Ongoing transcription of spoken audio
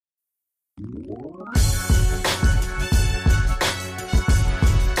Hey,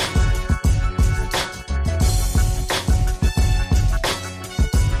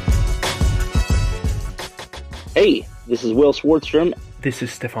 this is Will Swartstrom. This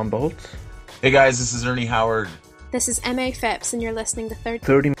is Stefan Boltz. Hey guys, this is Ernie Howard. This is M.A. Phipps, and you're listening to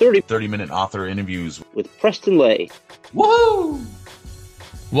 30-minute author interviews with Preston Lay. Woohoo!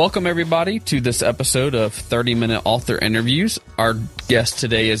 Welcome, everybody, to this episode of 30-Minute Author Interviews. Our guest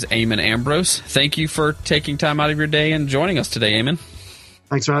today is Eamon Ambrose. Thank you for taking time out of your day and joining us today, Eamon.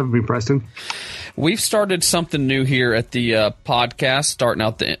 Thanks for having me, Preston. We've started something new here at the podcast,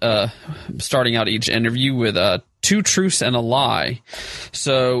 starting out each interview with two truths and a lie.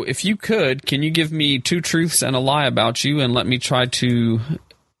 So if you could, can you give me two truths and a lie about you and let me try to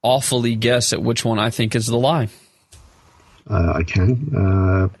awfully guess at which one I think is the lie? I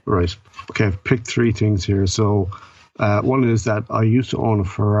can. Right. Okay, I've picked three things here. So one is that I used to own a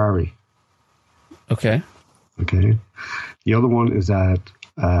Ferrari. Okay. Okay. The other one is that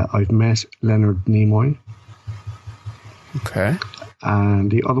I've met Leonard Nimoy. Okay. And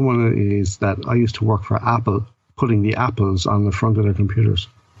the other one is that I used to work for Apple, putting the apples on the front of their computers.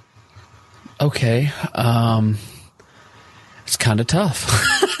 Okay. It's kind of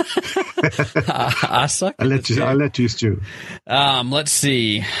tough. I suck. I'll let you stew. Let's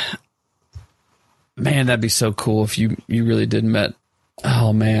see. Man, that'd be so cool if you really did met.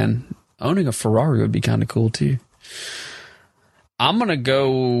 Oh man, owning a Ferrari would be kind of cool too. I'm gonna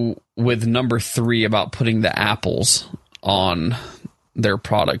go with number 3 about putting the apples on their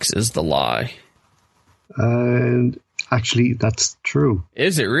products is the lie. And actually, that's true.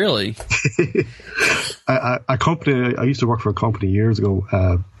 Is it really? A company. I used to work for a company years ago,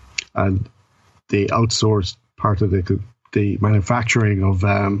 and they outsourced part of the manufacturing of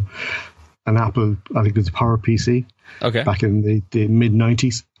an Apple. I think it was a Power PC. Okay. Back in the mid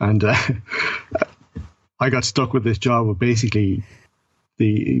 90s, and I got stuck with this job of basically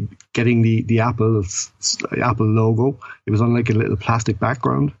getting the Apple logo. It was on like a little plastic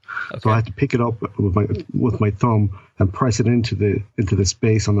background, so I had to pick it up with my thumb and press it into the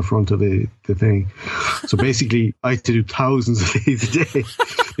space on the front of the thing. So basically, I had to do thousands of these a day.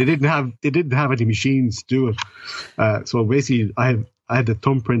 They didn't have any machines to do it. So basically, I had the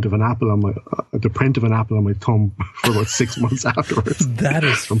thumbprint of an apple the print of an apple on my thumb for about 6 months afterwards. That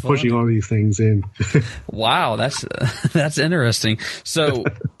is from pushing all these things in. Wow, that's interesting. So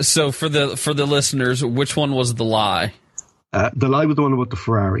for the listeners, which one was the lie? The lie was the one about the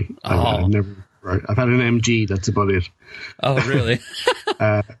Ferrari. I've had an MG. That's about it. Oh, really?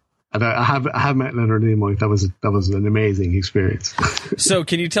 And I have met Leonard Nimoy. That was an amazing experience. So,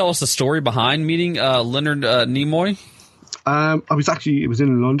 can you tell us the story behind meeting Leonard Nimoy? It was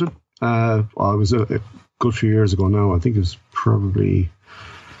in London. It was a good few years ago now. I think it was probably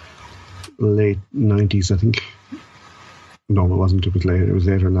late 90s, I think. No, it wasn't. It was later. It was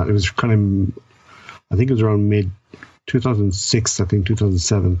later than that. It was I think it was around mid 2006, I think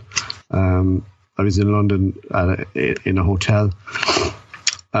 2007. I was in London in a hotel,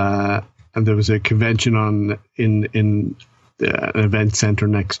 and there was a convention in an event centre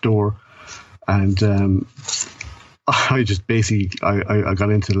next door, and I just basically I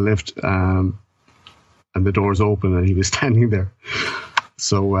got into the lift, and the doors open, and he was standing there.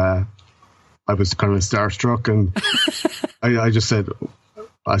 So I was kind of starstruck, and I just said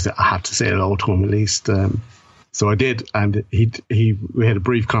I have to say hello to him at least. So I did, and we had a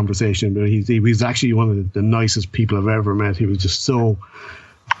brief conversation, but he was actually one of the nicest people I've ever met. He was just so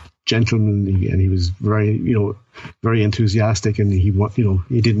gentlemanly, and he was very enthusiastic, and he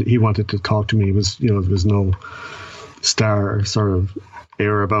wanted to talk to me. It was, there was no star sort of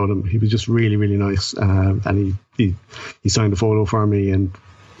air about him. He was just really, really nice, and he signed a photo for me, and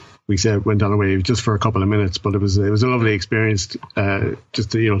we went on our way just for a couple of minutes, but it was a lovely experience,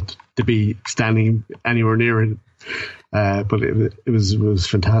 just to be standing anywhere near it. But it was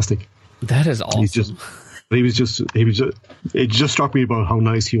fantastic. That is awesome. It just struck me about how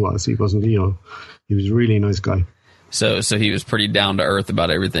nice he was. He wasn't, he was a really nice guy. So he was pretty down to earth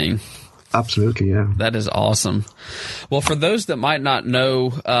about everything. Absolutely, yeah. That is awesome. Well, for those that might not know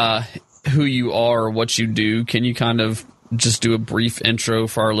who you are or what you do, can you kind of just do a brief intro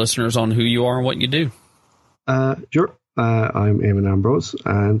for our listeners on who you are and what you do? Sure. I'm Eamon Ambrose,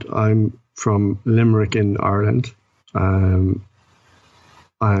 and I'm from Limerick in Ireland. And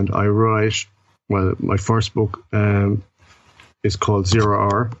I write, well, my first book is called Zero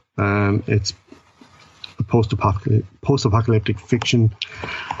Hour. It's a post-apocalyptic fiction,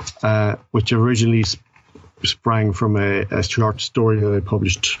 which originally sprang from a short story that I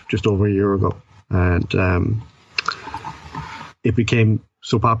published just over a year ago. And it became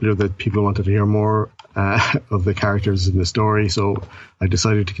so popular that people wanted to hear more of the characters in the story. So I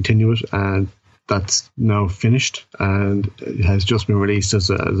decided to continue it, and that's now finished, and it has just been released as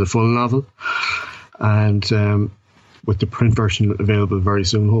a full novel, and with the print version available very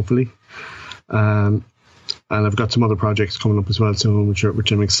soon, hopefully. And I've got some other projects coming up as well soon, which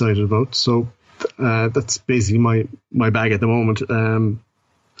I'm excited about. So that's basically my bag at the moment.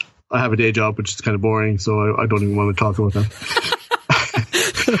 I have a day job, which is kind of boring, so I don't even want to talk about that.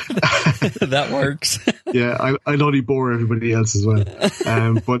 That works. Yeah, I only bore everybody else as well.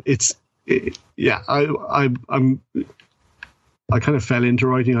 But I kind of fell into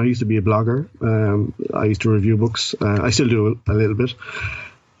writing. I used to be a blogger. I used to review books. I still do a little bit.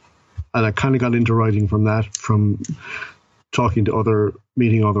 And I kind of got into writing from that, from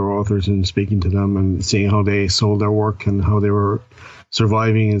meeting other authors and speaking to them and seeing how they sold their work and how they were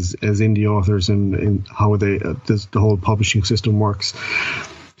surviving as indie authors and how the whole publishing system works.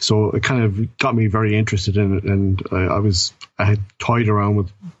 So it kind of got me very interested in it, and I had toyed around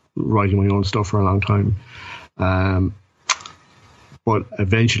with writing my own stuff for a long time. But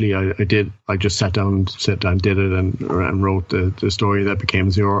eventually I did. I just sat down, did it, and wrote the story that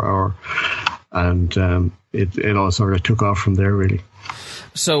became 0 Hour, and it all sort of took off from there, really.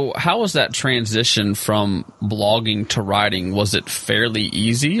 So how was that transition from blogging to writing? Was it fairly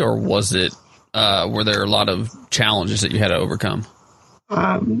easy, or was it were there a lot of challenges that you had to overcome?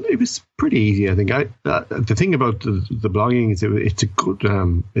 It was pretty easy, I think. The thing about the blogging is it's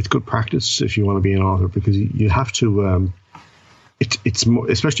good practice if you want to be an author, because you have to. It's more,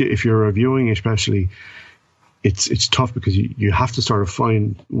 especially if you're reviewing, it's tough because you have to sort of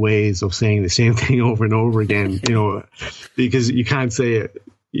find ways of saying the same thing over and over again, because you can't say it,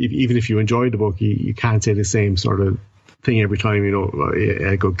 even if you enjoyed the book, you can't say the same sort of thing every time,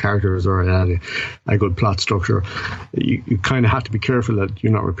 a good characters or a good plot structure. You kind of have to be careful that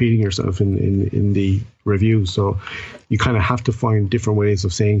you're not repeating yourself in the review. So you kind of have to find different ways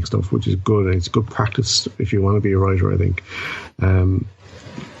of saying stuff, which is good. And it's good practice if you want to be a writer, I think.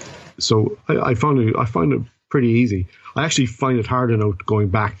 So I found it pretty easy. I actually find it harder now going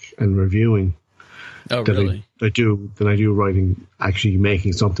back and reviewing. Oh, really? Than I do writing, actually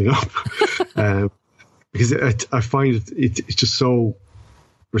making something up. Because I find it's just so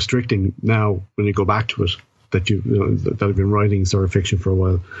restricting now when you go back to it that that I've been writing sort of fiction for a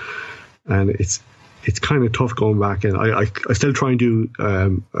while, and it's kind of tough going back. And I still try and do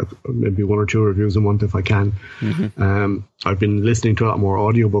maybe 1 or 2 reviews a month if I can. Mm-hmm. I've been listening to a lot more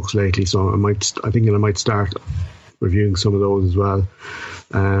audiobooks lately, so I might start reviewing some of those as well.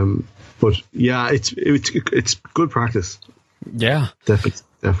 But yeah, it's good practice. Yeah,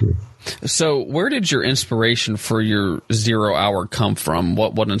 definitely. So where did your inspiration for your 0 Hour come from?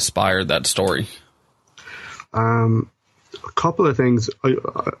 What inspired that story? A couple of things.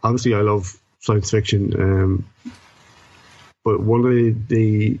 Obviously, I love science fiction, but one of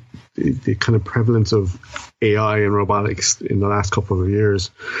the kind of prevalence of AI and robotics in the last couple of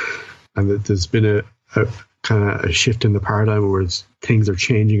years, and that there's been a kind of a shift in the paradigm where things are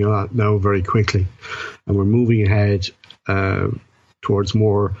changing a lot now very quickly, and we're moving ahead towards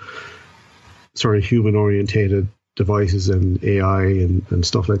more sort of human-orientated devices and AI and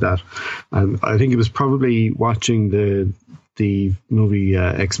stuff like that. And I think it was probably watching the movie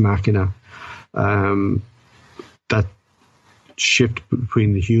Ex Machina, that shift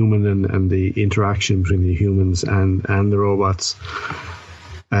between the human and the interaction between the humans and the robots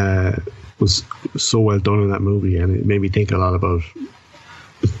was so well done in that movie, and it made me think a lot about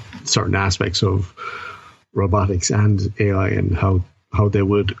certain aspects of robotics and AI and how they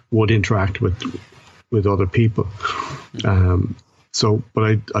would interact with other people.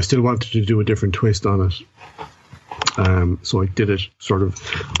 But I still wanted to do a different twist on it. So I did it sort of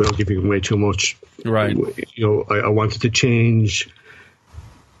without giving away too much. Right. I wanted to change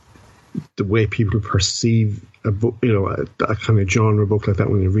the way people perceive a book, a kind of genre book like that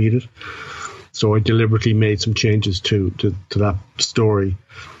when they read it. So I deliberately made some changes to that story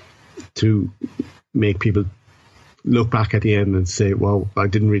to make people look back at the end and say, well, I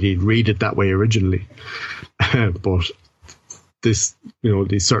didn't really read it that way originally. But these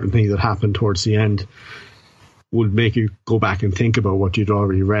certain things that happened towards the end would make you go back and think about what you'd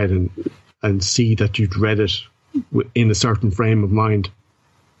already read and see that you'd read it in a certain frame of mind,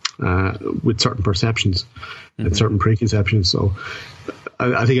 with certain perceptions and certain preconceptions. So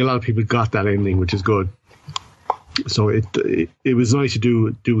I think a lot of people got that ending, which is good. So it was nice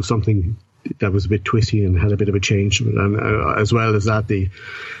to do something that was a bit twisty and had a bit of a change to it. And as well as that, the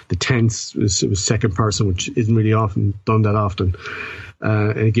tense was second person, which isn't really often done that often.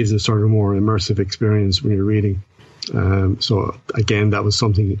 And it gives a sort of more immersive experience when you're reading. So again, that was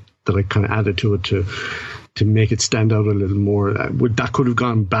something that I kind of added to it to make it stand out a little more. That could have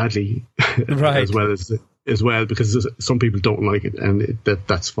gone badly Right. as well, because some people don't like it, and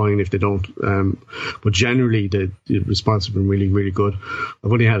that's fine if they don't. But generally, the response has been really, really good.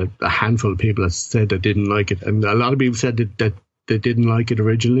 I've only had a handful of people that said they didn't like it, and a lot of people said that they didn't like it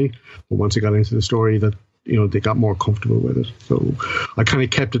originally, but once they got into the story, that they got more comfortable with it. So I kind of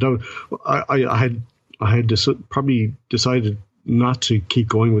kept it out. I had probably decided not to keep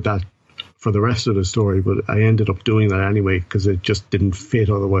going with that for the rest of the story, but I ended up doing that anyway because it just didn't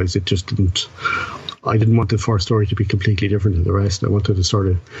fit. Otherwise, it just didn't. I didn't want the first story to be completely different to the rest. I wanted to sort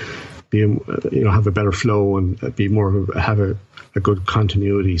of be, have a better flow and be have a good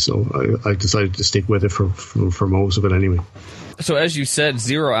continuity. So I decided to stick with it for most of it anyway. So as you said,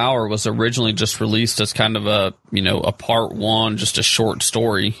 0 Hour was originally just released as kind of a part one, just a short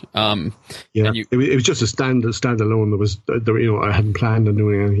story. It was just a standalone. I hadn't planned on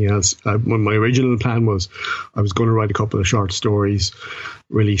doing anything else. My original plan was I was going to write a couple of short stories,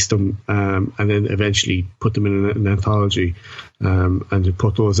 release them, and then eventually put them in an anthology, and to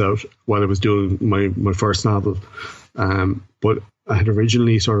put those out while I was doing my first novel. But I had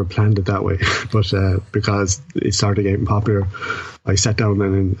originally sort of planned it that way, but because it started getting popular, I sat down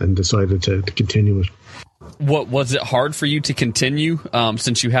and decided to continue it. What was it hard for you to continue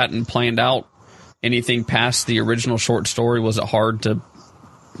since you hadn't planned out anything past the original short story? Was it hard to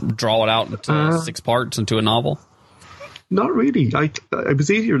draw it out into 6 parts into a novel? Not really. It was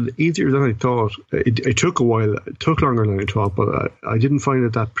easier than I thought. It took a while. It took longer than I thought, but I didn't find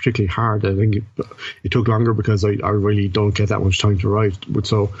it that particularly hard. I think it took longer because I really don't get that much time to write. But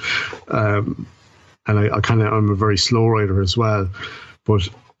so, and I'm a very slow writer as well. But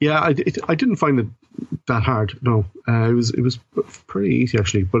yeah, I didn't find it that hard. No, it was pretty easy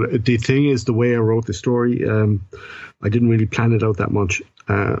actually. But the thing is, the way I wrote the story, I didn't really plan it out that much.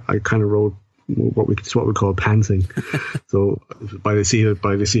 I kind of wrote what we call pantsing. So by the seat of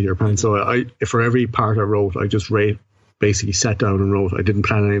your pants. So I for every part I wrote, I just basically sat down and wrote. I didn't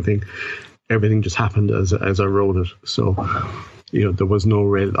plan anything. Everything just happened as I wrote it. So there was no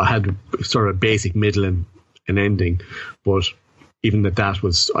real. I had sort of basic middle and ending, but even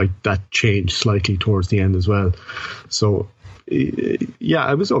that changed slightly towards the end as well. So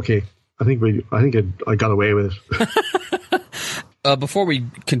yeah, it was okay. I think I got away with it. Before we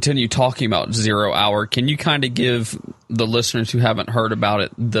continue talking about 0 Hour, can you kind of give the listeners who haven't heard about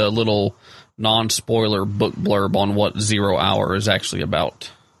it the little non-spoiler book blurb on what 0 Hour is actually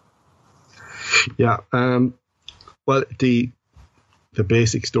about? Yeah. Well, the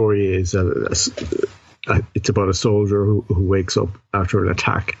basic story is that it's about a soldier who wakes up after an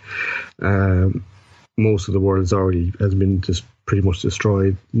attack. Most of the world has been just pretty much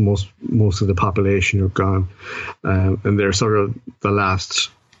destroyed. Most of the population are gone, and they're sort of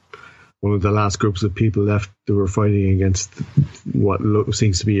one of the last groups of people left that were fighting against what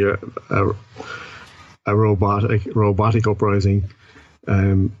seems to be a robotic uprising.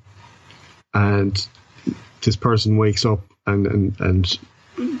 And this person wakes up and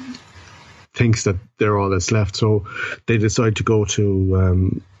thinks that they're all that's left, so they decide to go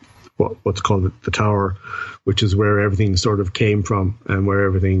to what's called the Tower, which is where everything sort of came from and where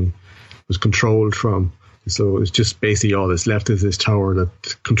everything was controlled from. So it's just basically all that's left is this tower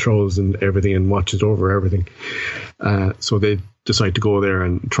that controls everything and watches over everything. So they decide to go there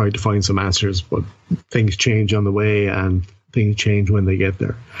and try to find some answers, but things change on the way and things change when they get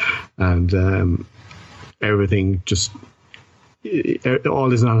there. And everything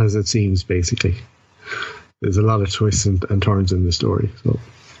all is not as it seems, basically. There's a lot of twists and turns in the story. So.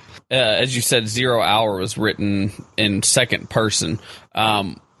 As you said, 0 Hour was written in second person.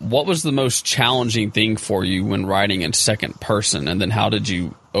 What was the most challenging thing for you when writing in second person, and then how did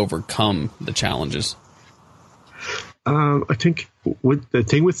you overcome the challenges? I think the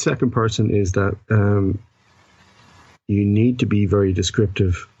thing with second person is that you need to be very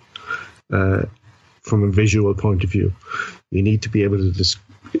descriptive from a visual point of view. You need to be able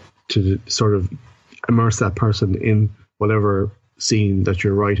to sort of immerse that person in whatever scene that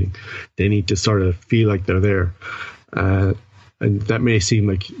you're writing. They need to sort of feel like they're there, and that may seem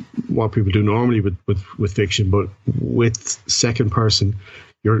like what people do normally with fiction, but with second person,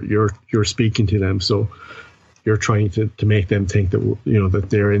 you're speaking to them, so you're trying to make them think that that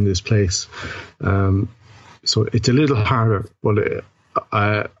they're in this place. So it's a little harder, but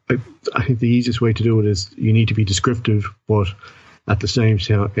I think the easiest way to do it is you need to be descriptive, but at the same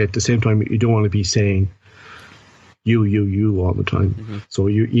time you don't want to be saying you all the time. Mm-hmm. So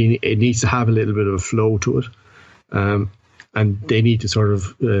it needs to have a little bit of a flow to it, and they need to sort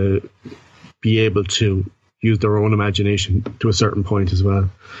of be able to use their own imagination to a certain point as well.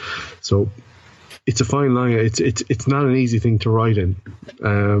 So it's a fine line. It's not an easy thing to write in,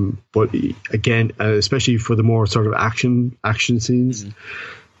 but again, especially for the more sort of action scenes,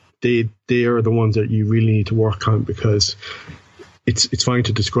 they are the ones that you really need to work on, because it's fine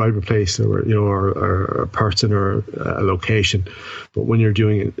to describe a place or a person or a location, but when you're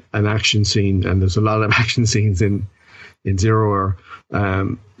doing an action scene, and there's a lot of action scenes in Zero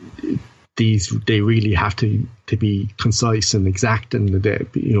Hour, they really have to be concise and exact, and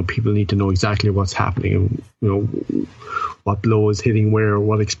people need to know exactly what's happening, and what blow is hitting where,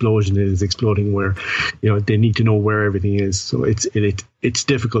 what explosion is exploding where. They need to know where everything is. So it's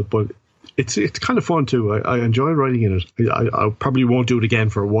difficult, but it's kind of fun too. I enjoy writing in it. I probably won't do it again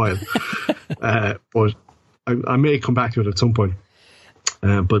for a while, but I may come back to it at some point.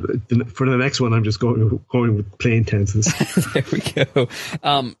 But for the next one, I'm just going with plain tenses. There we go.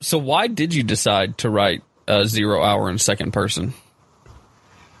 So why did you decide to write 0 Hour in second person?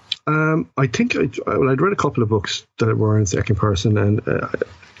 I think I'd read a couple of books that were in second person, and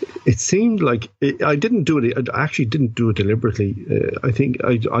it seemed like I didn't do it. I actually didn't do it deliberately. I think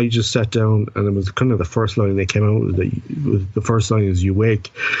I just sat down, and it was kind of the first line they came out with. The first line is "You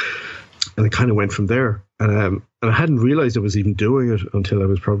wake," and it kind of went from there. And I hadn't realized I was even doing it until I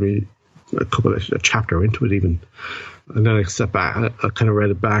was probably a chapter into it even. And then I stepped back, I kind of read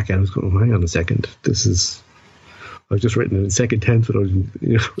it back, and I was going, hang on a second, I've just written it in second tense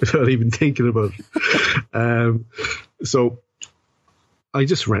without even thinking about it. So I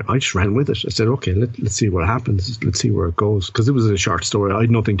just ran with it. I said, okay, let's see what happens. Let's see where it goes. Because it was a short story. I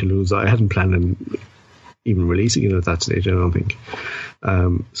had nothing to lose. I hadn't planned on even releasing it at that stage, I don't think.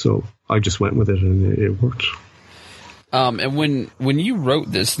 So I just went with it, and it worked. And when you wrote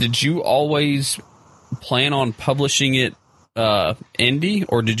this, did you always plan on publishing it indie,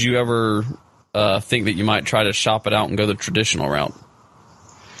 or did you ever think that you might try to shop it out and go the traditional route?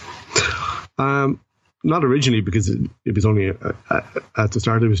 Not originally, because it was only at the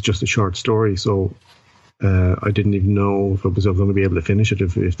start. It was just a short story, so I didn't even know if I was going to be able to finish it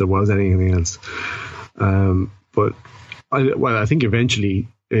if there was anything else. But I think eventually,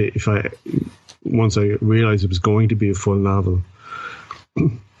 once I realized it was going to be a full novel,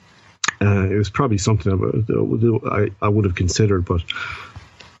 it was probably something I would have considered, but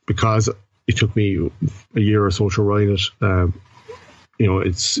because it took me a year or so to write it,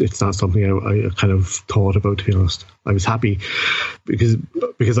 it's not something I kind of thought about, to be honest. I was happy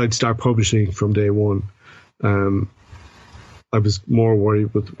because I'd start publishing from day one. I was more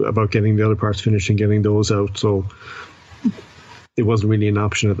worried about getting the other parts finished and getting those out, so it wasn't really an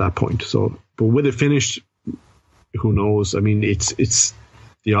option at that point. So, but with it finished, who knows? I mean, it's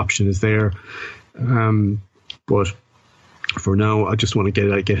the option is there, but for now, I just want to get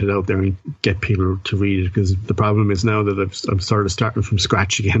it out there and get people to read it, because the problem is now that I'm sort of starting from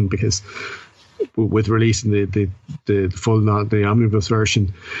scratch again, because with releasing the full the omnibus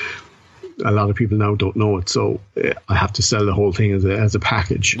version, a lot of people now don't know it, so I have to sell the whole thing as a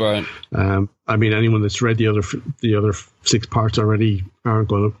package. Right. I mean, anyone that's read the other 6 parts already aren't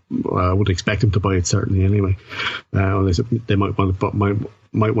going to. I would expect them to buy it certainly anyway, unless they might want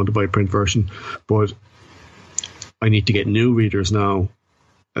to buy a print version. But I need to get new readers now.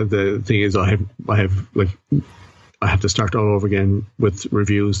 The thing is, I have to start all over again with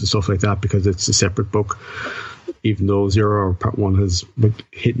reviews and stuff like that, because it's a separate book. Even though 0 Hour Part 1 has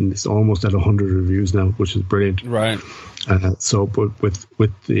it's almost at 100 reviews now, which is brilliant. Right. So, but with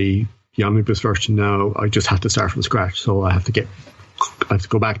the omnibus version now, I just have to start from scratch. So I have to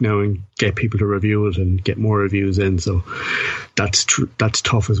go back now and get people to review it and get more reviews in. So that's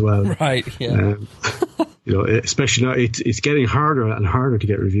tough as well. Right. Yeah. Especially now, it's getting harder and harder to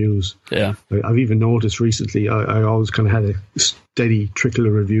get reviews. Yeah. I've even noticed recently, I always kind of had a steady trickle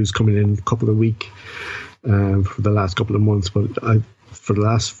of reviews coming in a couple a week for the last couple of months, but for the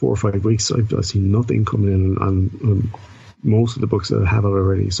last 4 or 5 weeks, I've seen nothing coming in on most of the books that I have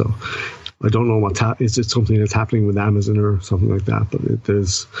already. So I don't know is it something that's happening with Amazon or something like that, but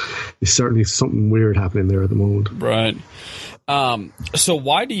there's certainly something weird happening there at the moment. Right. So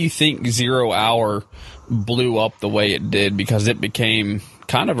why do you think 0 Hour blew up the way it did? Because it became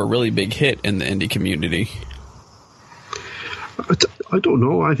kind of a really big hit in the indie community. I don't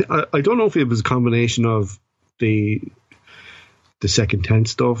know. I don't know if it was a combination of the second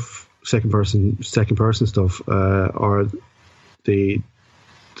stuff, second person stuff, or the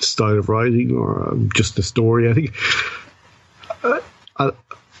style of writing, or just the story. I think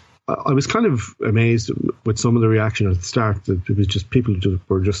I was kind of amazed with some of the reaction at the start, that it was just people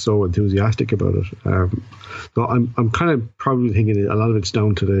were just so enthusiastic about it. So I'm kind of probably thinking a lot of it's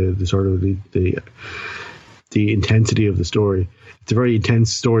down to the sort of the the intensity of the story. It's a very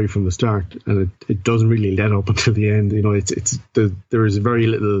intense story from the start, and it doesn't really let up until the end. You know, there is very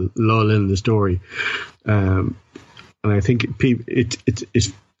little lull in the story, and I think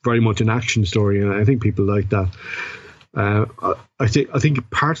it's very much an action story, and I think people like that. I think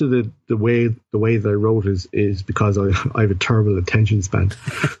part of the way that I wrote is because I have a terrible attention span.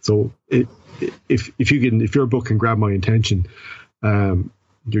 So if your book can grab my attention,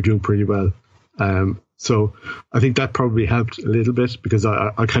 you're doing pretty well. So I think that probably helped a little bit, because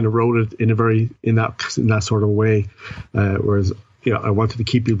I kind of wrote it in that sort of way, whereas I wanted to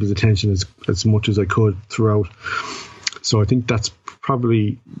keep people's attention as much as I could throughout. So I think that's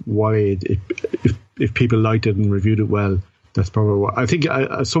probably why if people liked it and reviewed it well, that's probably why. I think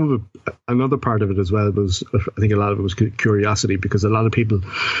another part of it as well was, I think a lot of it was curiosity, because a lot of people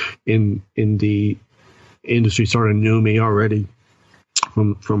in the industry sort of knew me already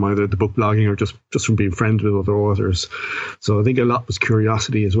from either the book blogging or just from being friends with other authors. So I think a lot was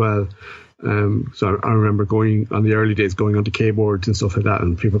curiosity as well. So I remember going on the early days, going onto keyboards and stuff like that,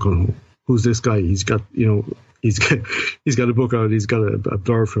 and people going, "Who's this guy? He's got he's got a book out. He's got a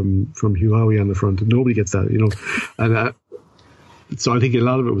blurb from Hugh Howey on the front." And nobody gets that, and. So I think a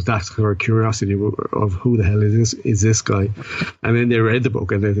lot of it was that sort of curiosity of who the hell is this guy, and then they read the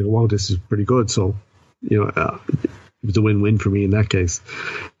book and they think, "Wow, this is pretty good." So, it was a win-win for me in that case.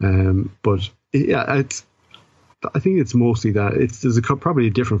 But yeah, I think it's mostly that. There's probably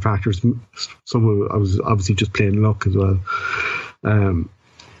different factors. Some of it I was obviously just plain luck as well.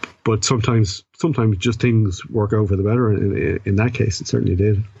 But sometimes just things work out for the better. In that case, it certainly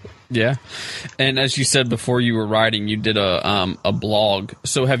did. Yeah. And as you said before you were writing, you did a blog.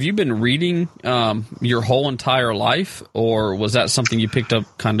 So have you been reading your whole entire life, or was that something you picked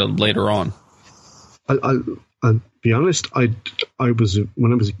up kind of later on? I'll be honest. I was,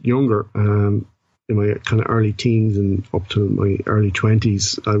 when I was younger, in my kind of early teens and up to my early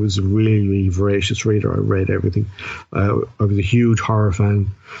 20s, I was a really, really voracious reader. I read everything. I was a huge horror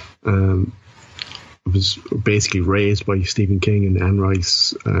fan. I was basically raised by Stephen King and Anne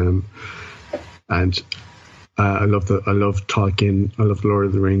Rice, and I loved Tolkien. I loved Lord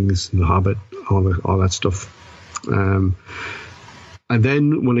of the Rings and The Hobbit, all that stuff. And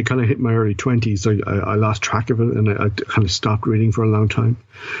then when I kind of hit my early 20s, I lost track of it, and I kind of stopped reading for a long time,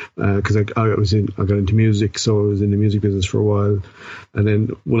 because I got into music, so I was in the music business for a while. And then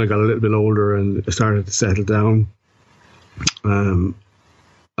when I got a little bit older and I started to settle down,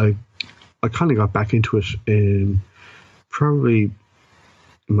 I kind of got back into it probably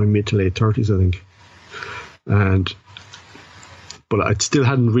in my mid to late 30s, I think. But I still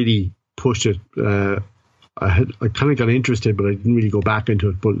hadn't really pushed it. I kind of got interested, but I didn't really go back into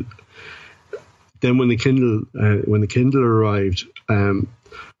it. But then when the Kindle arrived,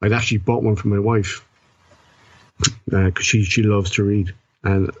 I'd actually bought one for my wife, because she loves to read.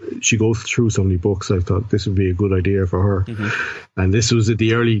 And she goes through so many books. I thought this would be a good idea for her. Mm-hmm. And this was at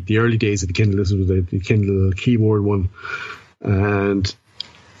the early days of the Kindle. This was the Kindle keyboard one, and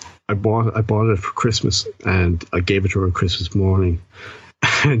I bought it for Christmas, and I gave it to her on Christmas morning.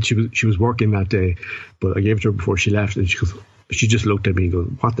 And she was working that day, but I gave it to her before she left, and she just looked at me and goes,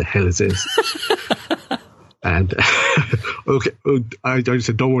 "What the hell is this?" And okay, I just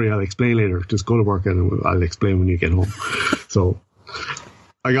said, "Don't worry, I'll explain later. Just go to work and I'll explain when you get home." So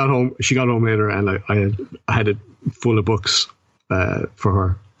I got home. She got home later, and I had it full of books for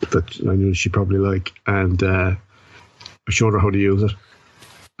her that I knew she'd probably like, and I showed her how to use it,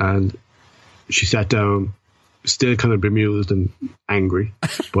 and she sat down, still kind of bemused and angry.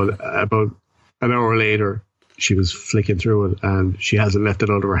 But about an hour later, she was flicking through it, and she hasn't left it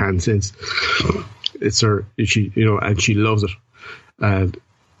out of her hand since. It's her, and she loves it, and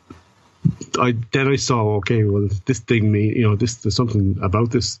I saw, okay, well, this thing, there's something about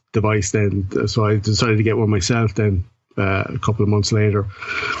this device then. So I decided to get one myself then, a couple of months later,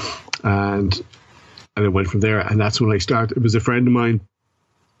 and it went from there. And that's when I started. It was a friend of mine,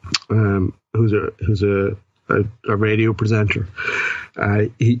 who's a radio presenter.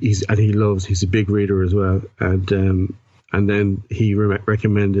 He's a big reader as well. And then he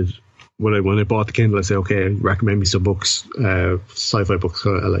recommended, when I bought the Kindle, I said, okay, recommend me some books, sci-fi books.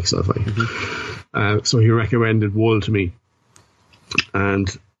 I like sci-fi. Mm-hmm. So he recommended Wool to me, and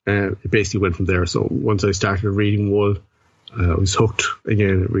it basically went from there. So once I started reading Wool, I was hooked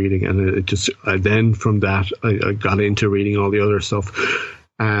again at reading, and then from that I got into reading all the other stuff.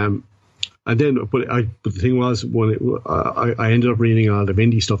 And then, but the thing was, I ended up reading a lot of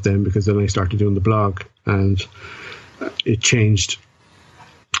indie stuff then, because then I started doing the blog, and it changed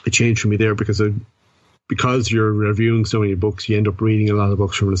for me there, because I'd because you're reviewing so many books, you end up reading a lot of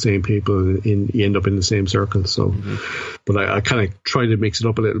books from the same people, and you end up in the same circle. So, but I kind of try to mix it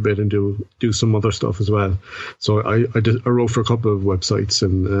up a little bit and do some other stuff as well. So I wrote for a couple of websites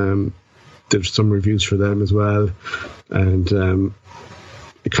and did some reviews for them as well, and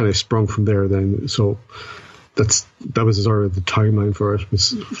it kind of sprung from there. Then so. That was sort of the timeline for it.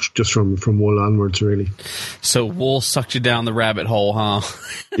 Was just from Wool onwards, really. So Wool sucked you down the rabbit hole, huh?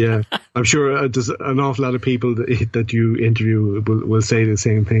 Yeah, I'm sure there's an awful lot of people that you interview will say the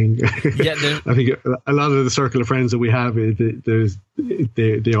same thing. Yeah, I think a lot of the circle of friends that we have, they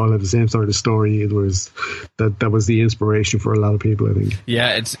all have the same sort of story. It was that was the inspiration for a lot of people, I think.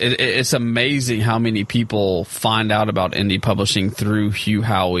 Yeah, it's amazing how many people find out about indie publishing through Hugh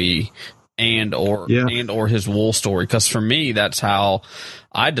Howey and or his Wool story, because for me that's how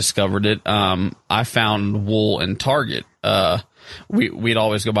I discovered it. I found Wool in Target. We'd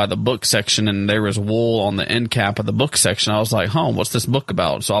always go by the book section, and there was Wool on the end cap of the book section. I was like, what's this book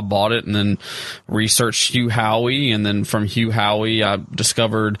about? So I bought it and then researched Hugh Howey, and then from Hugh Howey I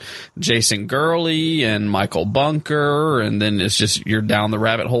discovered Jason Gurley and Michael Bunker, and then it's just you're down the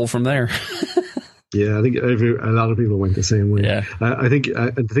rabbit hole from there. Yeah, I think a lot of people went the same way. Yeah. I think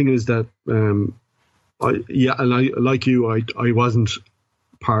the thing is that, like you, I wasn't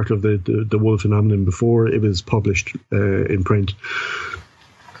part of the Wool phenomenon before it was published in print.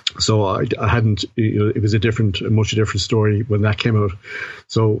 So I hadn't, it was a much different story when that came out.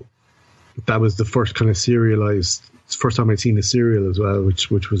 So that was the first kind of serialized, first time I'd seen a serial as well, which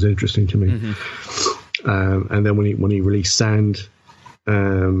was interesting to me. Mm-hmm. And then when he released Sand,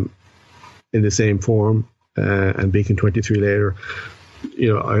 in the same form, and Beacon 23 later,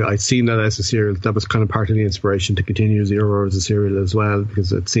 I'd seen that as a serial. That was kind of part of the inspiration to continue Zero as a serial as well,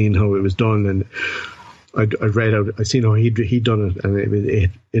 because I'd seen how it was done, and I'd seen how he'd done it, and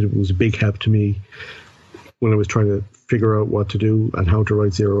it was a big help to me when I was trying to figure out what to do and how to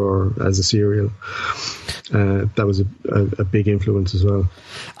write Zero as a serial. That was a big influence as well.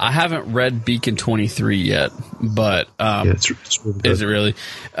 I haven't read Beacon 23 yet, but it's really good. Is it really?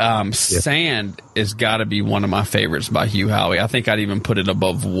 Sand has got to be one of my favorites by Hugh Howey. I think I'd even put it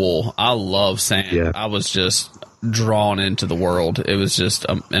above Wool. I love Sand. Yeah. I was just drawn into the world. It was just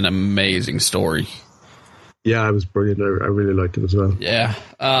an amazing story. Yeah, it was brilliant. I really liked it as well. Yeah.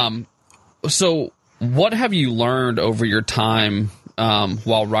 So what have you learned over your time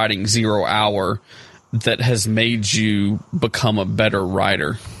while writing 0 Hour that has made you become a better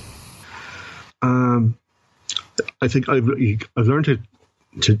writer? I think I've learned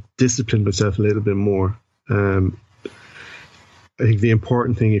to discipline myself a little bit more. I think the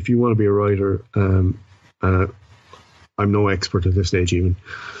important thing, if you want to be a writer, I'm no expert at this stage even,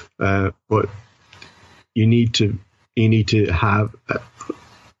 but you need to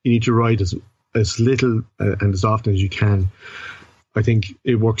write as little and as often as you can. I think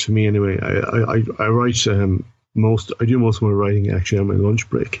it works for me anyway. I write I do most of my writing actually on my lunch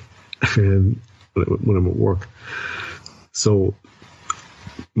break when I'm at work. So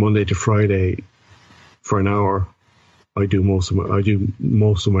Monday to Friday for an hour, I do most of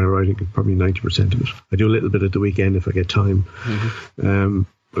my writing, probably 90% of it. I do a little bit at the weekend if I get time. Mm-hmm.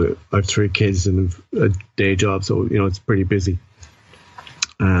 But I have 3 kids and a day job, so it's pretty busy.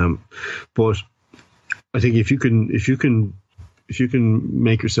 But I think if you can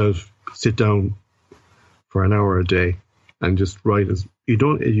make yourself sit down for an hour a day and just write, the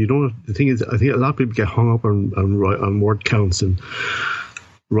thing is, I think a lot of people get hung up on word counts and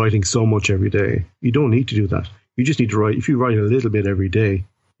writing so much every day. You don't need to do that. You just need to write. If you write a little bit every day,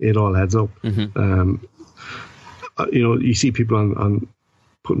 it all adds up. Mm-hmm. You see people on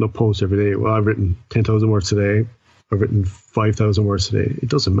putting up posts every day. Well, I've written 10,000 words today. I've written 5,000 words today. It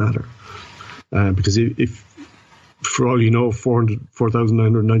doesn't matter. Because if for all you know,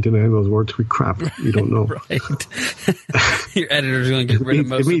 4,999 of those words could be crap. You don't know. Right. Your editor's going to get rid of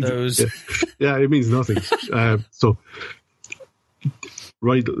most of those. Yeah, it means nothing. So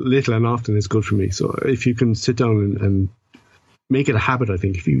write little and often is good for me. So if you can sit down and make it a habit, I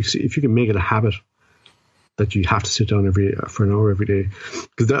think if you can make it a habit that you have to sit down for an hour every day,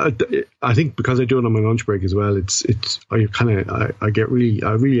 because I think because I do it on my lunch break as well, I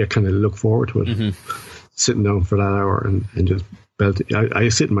really kind of look forward to it. Mm-hmm. Sitting down for that hour and just belt it. I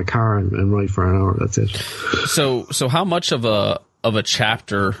sit in my car and write for an hour. That's it. So how much of a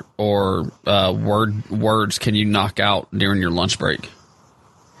chapter or words can you knock out during your lunch break?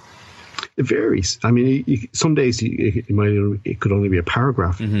 It varies. I mean, some days it could only be a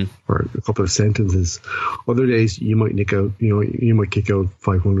paragraph or a couple of sentences. Other days you might nick out, you might kick out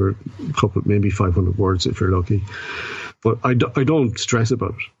 500, maybe 500 words if you're lucky. But I don't stress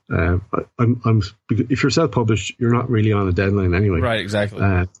about it. If you're self-published, you're not really on a deadline anyway. Right, exactly.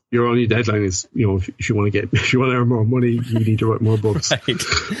 Your only deadline is, if you want to earn more money, you need to write more books.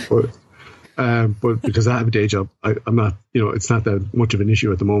 Right. But because I have a day job, I'm not, it's not that much of an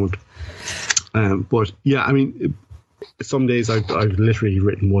issue at the moment. But yeah, I mean, some days I've literally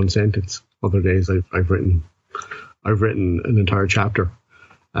written one sentence. Other days I've written an entire chapter.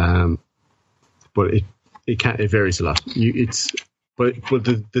 But it varies a lot. But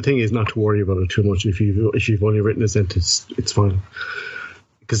the thing is not to worry about it too much. If you've only written a sentence, it's fine,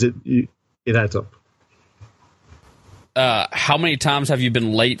 because it adds up. How many times have you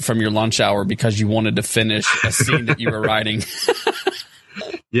been late from your lunch hour because you wanted to finish a scene that you were writing?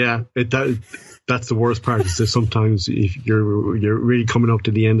 Yeah, that's the worst part. Is that sometimes if you're really coming up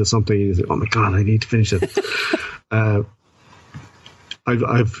to the end of something, you say, "Oh my god, I need to finish it." I've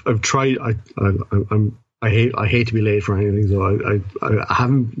tried. I hate to be late for anything, so I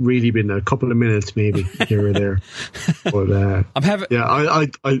haven't really been a couple of minutes maybe here or there. But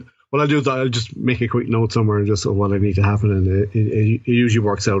what I'll do is I'll just make a quick note somewhere and just what I need to happen, and it usually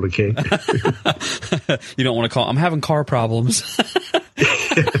works out okay. You don't want to call. I'm having car problems.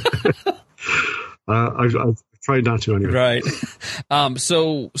 I've tried not to anyway. Right.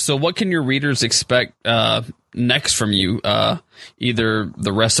 So what can your readers expect next from you? Either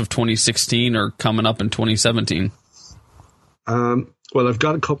the rest of 2016 or coming up in 2017. Well, I've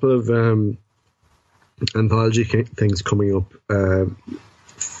got a couple of anthology things coming up.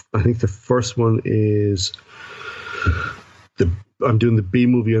 I think the first one is I'm doing the B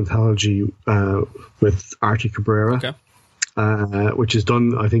movie anthology with Archie Cabrera, which is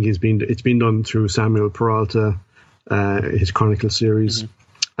done. I think it's been done through Samuel Peralta, his Chronicle series.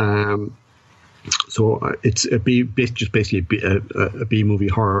 So it's just basically a B movie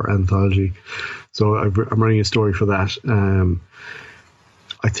horror anthology. So I'm writing a story for that.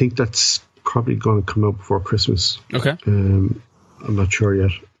 I think that's probably going to come out before Christmas. Okay. I'm not sure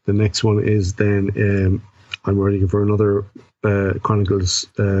yet. The next one is then I'm writing for another Chronicles.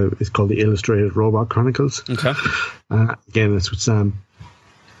 It's called the Illustrated Robot Chronicles. Okay. Again, it's with Sam.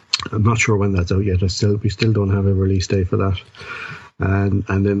 I'm not sure when that's out yet. We still don't have a release date for that. And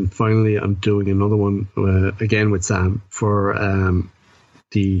then finally, I'm doing another one again with Sam for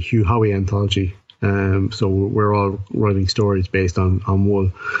the Hugh Howey anthology. So we're all writing stories based on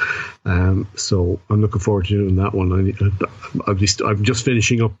Wool. So I'm looking forward to doing that one. I'm just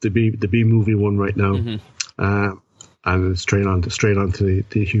finishing up the B movie one right now, and straight on to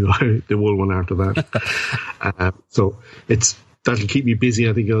the Hugh Howey, the Wool one after that. So that'll keep me busy,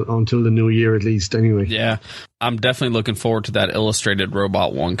 I think, until the new year at least. Anyway, yeah, I'm definitely looking forward to that Illustrated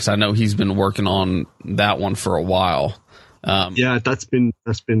Robot one because I know he's been working on that one for a while. Yeah, that's been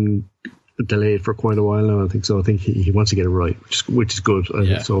delayed for quite a while now, I think. So I think he wants to get it right, which is good.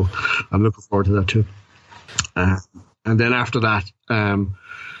 Yeah. So I'm looking forward to that too. And then after that,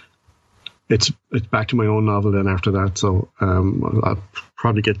 it's back to my own novel. Then after that, so I'll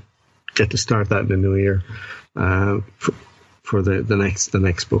probably get to start that in the new year for the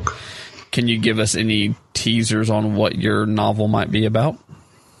next book. Can you give us any teasers on what your novel might be about?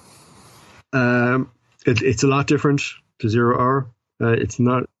 It's a lot different to 0 Hour. It's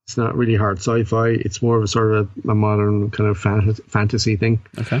not really hard sci-fi. It's more of a sort of a modern kind of fantasy thing.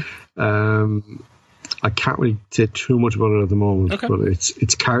 Okay. I can't really say too much about it at the moment, but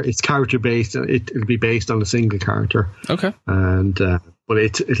it's character based. It'll be based on a single character. Okay. And but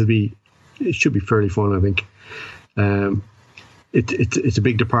it should be fairly fun, I think. It's a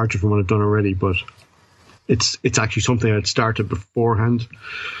big departure from what I've done already, but it's actually something I'd started beforehand.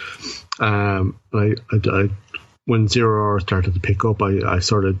 When 0 Hour started to pick up, I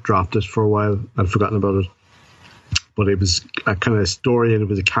sort of dropped it for a while. I'd forgotten about it. But it was a kind of story, and it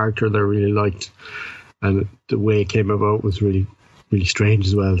was a character that I really liked. And the way it came about was really, really strange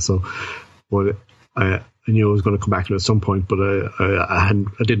as well. So, but I knew I was going to come back to it at some point, but I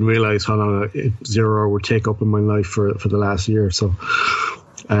didn't realize how long 0 Hour would take up in my life for the last year. So,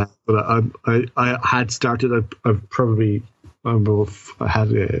 but I had started. I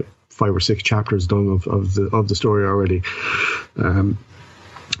had 5 or 6 chapters done of the story already,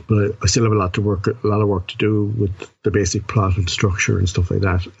 but I still have a lot of work to do with the basic plot and structure and stuff like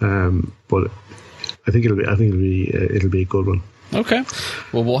that. But I think it'll be a good one. Okay,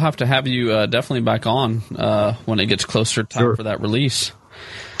 well, we'll have to have you definitely back on when it gets closer time for that release.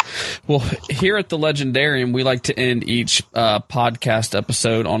 Well, here at the Legendarium, we like to end each podcast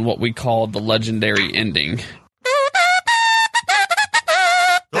episode on what we call the legendary ending.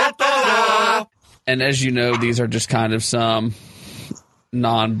 And as you know, these are just kind of some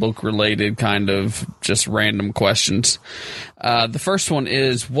non-book related kind of just random questions. The first one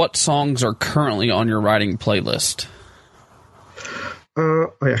is, what songs are currently on your writing playlist?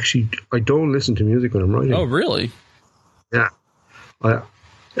 I don't listen to music when I'm writing. Oh, really? Yeah.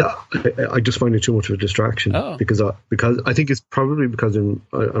 I just find it too much of a distraction because I think it's probably because I'm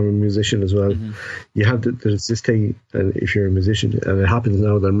a musician as well. Mm-hmm. You have there's this thing, and if you're a musician, and it happens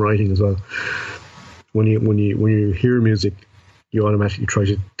now that I'm writing as well. When you hear music, you automatically try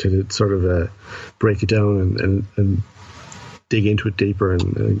to sort of break it down and dig into it deeper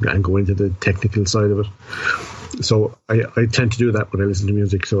and go into the technical side of it. So I tend to do that when I listen to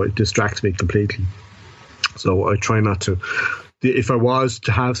music, so it distracts me completely. So I try not to. If I was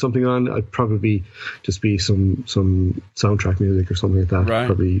to have something on, I'd probably just be some soundtrack music or something like that. Right.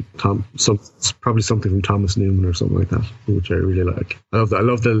 Probably something from Thomas Newman or something like that, which I really like. I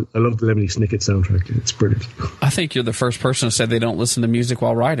love the Lemony Snicket soundtrack. It's brilliant. I think you're the first person to say they don't listen to music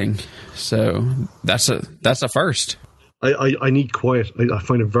while writing. So that's a first. I need quiet. I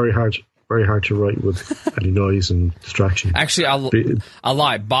find it very hard to write with any noise and distraction. Actually, I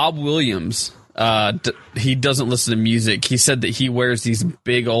lie. Bob Williams. He doesn't listen to music. He said that he wears these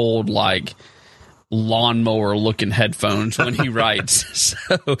big old like lawnmower looking headphones when he writes.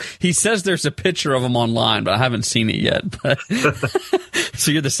 So he says there's a picture of him online, but I haven't seen it yet. But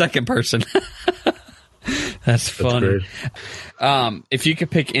so you're the second person. That's funny. If you could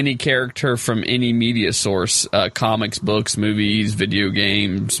pick any character from any media source, comics, books, movies, video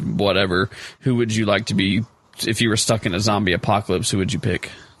games, whatever, who would you like to be if you were stuck in a zombie apocalypse? Who would you pick?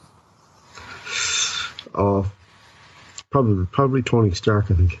 Probably Tony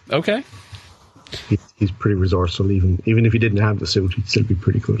Stark, I think. Okay. He's pretty resourceful. Even if he didn't have the suit, he'd still be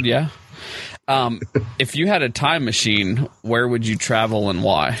pretty good. Yeah. If you had a time machine, where would you travel and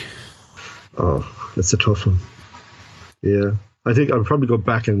why? Oh, that's a tough one. Yeah. I think I'd probably go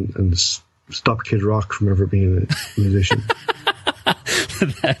back and stop Kid Rock from ever being a musician.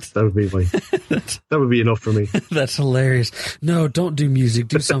 That would be enough for me. That's hilarious. No, don't do music.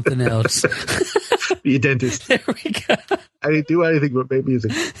 Do something else. Be a dentist. There we go. I didn't do anything but make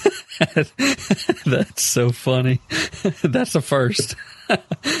music. That's so funny. That's a first.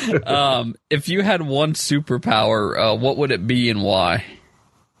 If you had one superpower, what would it be and why?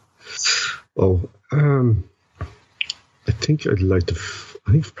 Oh, I think I'd like to.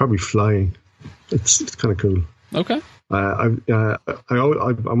 I think probably flying. It's kind of cool. Okay. I'm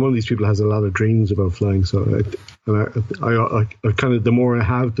one of these people who has a lot of dreams about flying. So I kind of, the more I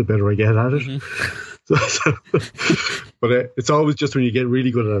have, the better I get at it. Mm-hmm. But it's always just when you get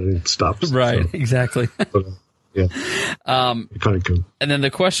really good at it, it stops. Right. So, exactly. But, yeah. Kind of cool. And then the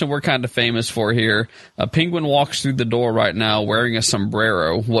question we're kind of famous for here: a penguin walks through the door right now wearing a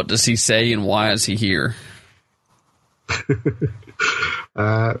sombrero. What does he say, and why is he here?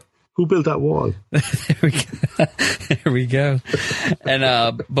 Who built that wall? There we go.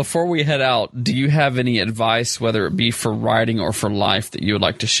 And before we head out, do you have any advice, whether it be for writing or for life, that you would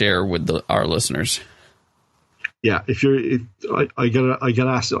like to share with our listeners? Yeah, I get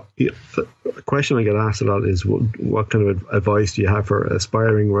asked, a question I get asked a lot is what kind of advice do you have for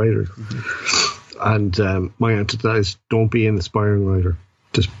aspiring writers? Mm-hmm. And my answer to that is, don't be an aspiring writer.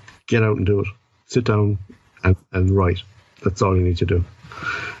 Just get out and do it. Sit down and write. That's all you need to do.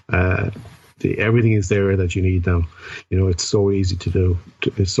 Everything is there that you need now. You know, it's so easy to do.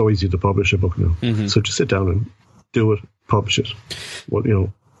 It's so easy to publish a book now. Mm-hmm. So just sit down and do it, publish it.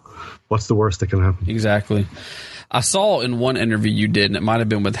 What's the worst that can happen? Exactly. I saw in one interview you did, and it might have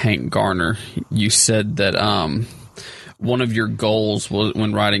been with Hank Garner, you said that one of your goals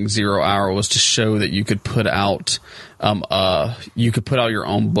when writing 0 Hour was to show that you could put out your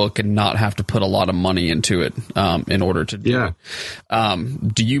own book and not have to put a lot of money into it in order to do it.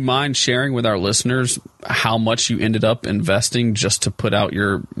 Do you mind sharing with our listeners how much you ended up investing just to put out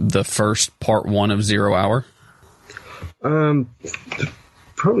the first part 1 of 0 Hour?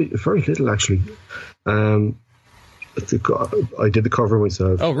 Probably very little, actually. I did the cover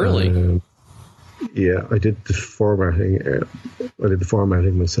myself. Oh, really? Yeah, I did the formatting.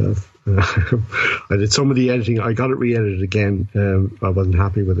 Myself. I did some of the editing. I got it re-edited again. I wasn't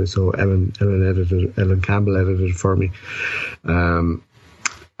happy with it, so Ellen Campbell edited it for me. And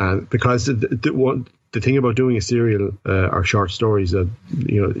because the thing about doing a serial or short stories, that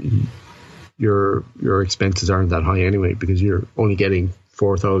your expenses aren't that high anyway, because you're only getting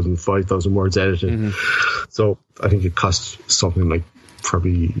 4,000, 5,000 words edited. Mm-hmm. So I think it costs something like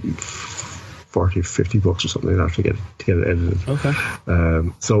probably 40, 50 bucks or something like that to get it edited. Okay.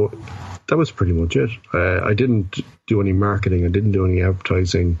 So that was pretty much it. I didn't do any marketing. I didn't do any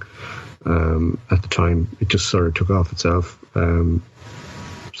advertising at the time. It just sort of took off itself. The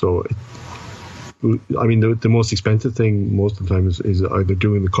most expensive thing most of the time is either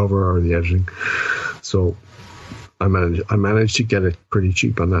doing the cover or the editing. So I managed to get it pretty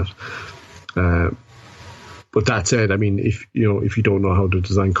cheap on that. But that said, I mean, if you don't know how to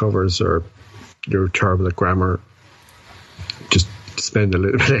design covers or you're terrible at grammar, just spend a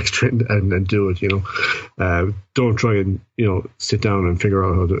little bit extra and do it. Don't try and sit down and figure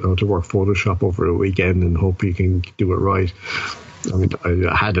out how to work Photoshop over a weekend and hope you can do it right. I mean,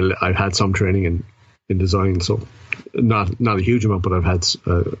 I've had some training in design, so not a huge amount, but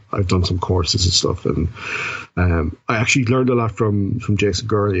I've done some courses and stuff, and I actually learned a lot from Jason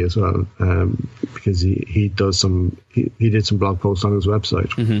Gurley as well, because he did some blog posts on his website.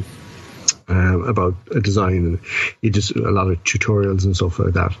 Mm-hmm. About design, and he just a lot of tutorials and stuff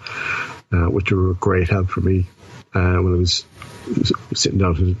like that, which were a great help for me when I was sitting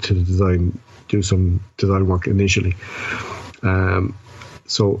down to do some design work initially.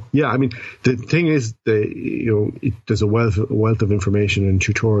 So yeah, I mean, the thing is, there's a wealth of information and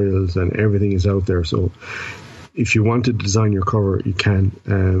tutorials, and everything is out there. So if you want to design your cover, you can.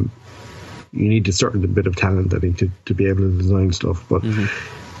 You need a certain bit of talent, I think, to be able to design stuff, but.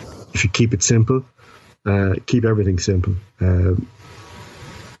 Mm-hmm. If you keep it simple, keep everything simple, and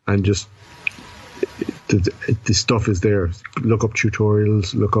just the stuff is there. Look up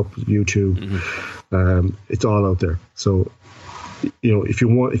tutorials, look up YouTube. Mm-hmm. It's all out there. So, if you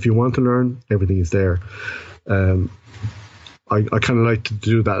want to learn, everything is there. I kind of like to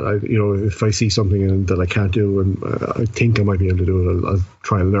do that. If I see something that I can't do and I think I might be able to do it, I'll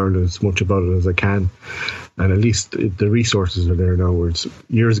try and learn as much about it as I can. And at least the resources are there now. Where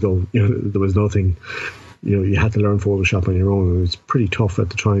years ago, there was nothing. You had to learn Photoshop on your own. It was pretty tough at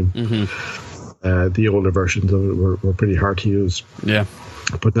the time. Mm-hmm. The older versions of it were pretty hard to use. Yeah.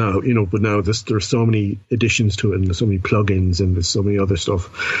 But now, there's so many additions to it, and there's so many plugins, and there's so many other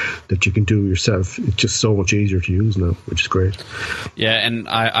stuff that you can do yourself. It's just so much easier to use now, which is great. Yeah, and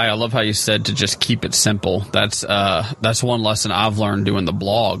I love how you said to just keep it simple. That's one lesson I've learned doing the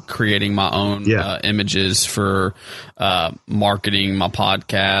blog, creating my own images for marketing my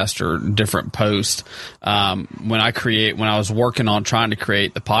podcast or different posts. When I was working on trying to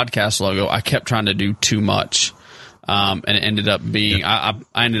create the podcast logo, I kept trying to do too much. And it ended up being, I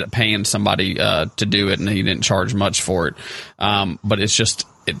ended up paying somebody to do it, and he didn't charge much for it. But it's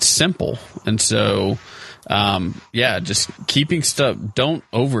simple. And so, just keeping stuff, don't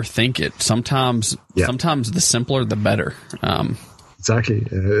overthink it. Sometimes the simpler, the better. Exactly.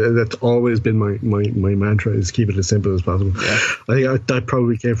 That's always been my mantra, is keep it as simple as possible. Yeah. I think that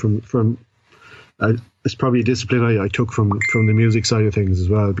probably came from it's probably a discipline I took from the music side of things as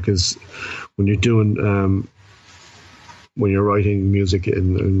well, because when you're doing, when you're writing music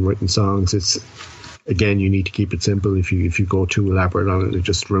and writing songs, it's, again, you need to keep it simple. If you go too elaborate on it, it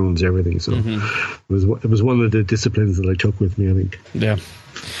just ruins everything. So it was one of the disciplines that I took with me, I think. Yeah.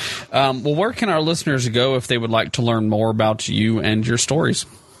 Well, where can our listeners go if they would like to learn more about you and your stories?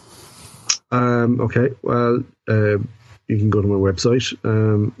 Okay. Well, you can go to my website,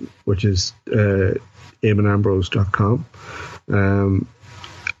 which is eamonambrose.com.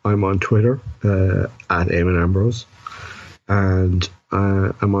 I'm on Twitter at Eamon Ambrose. And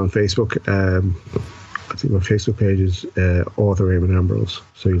I'm on Facebook. I think my Facebook page is author Eamon Ambrose.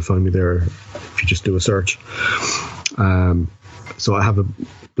 So you'll find me there if you just do a search. So I have a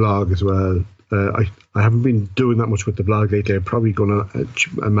blog as well. I haven't been doing that much with the blog lately. I'm probably going to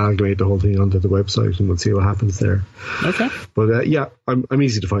amalgamate the whole thing onto the website, and we'll see what happens there. Okay. But I'm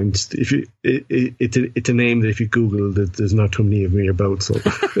easy to find. If you, it's a name that if you Google, there's not too many of me about. So,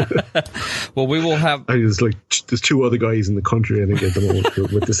 well, we will have. There's two other guys in the country, I think, at the moment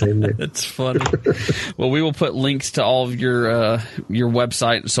with the same name. That's funny. Well, we will put links to all of your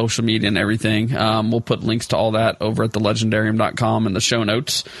website and social media and everything. We'll put links to all that over at thelegendarium.com in the show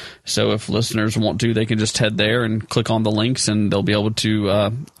notes. So if listeners want to, they can just head there and click on the links, and they'll be able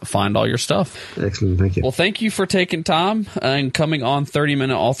to find all your stuff. Excellent. Thank you. Well, thank you for taking time and coming on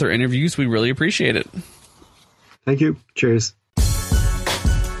 30-Minute Author Interviews. We really appreciate it. Thank you. Cheers.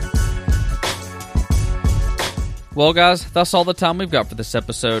 Well, guys, that's all the time we've got for this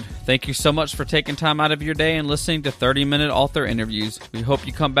episode. Thank you so much for taking time out of your day and listening to 30-Minute Author Interviews. We hope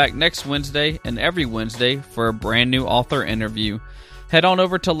you come back next Wednesday and every Wednesday for a brand new author interview. Head on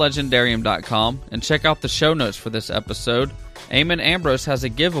over to legendarium.com and check out the show notes for this episode. Eamon Ambrose has a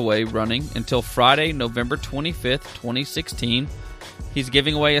giveaway running until Friday, November 25th, 2016. He's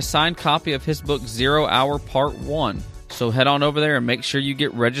giving away a signed copy of his book 0 Hour Part 1. So head on over there and make sure you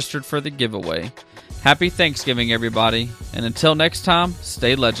get registered for the giveaway. Happy Thanksgiving, everybody. And until next time,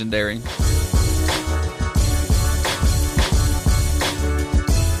 stay legendary.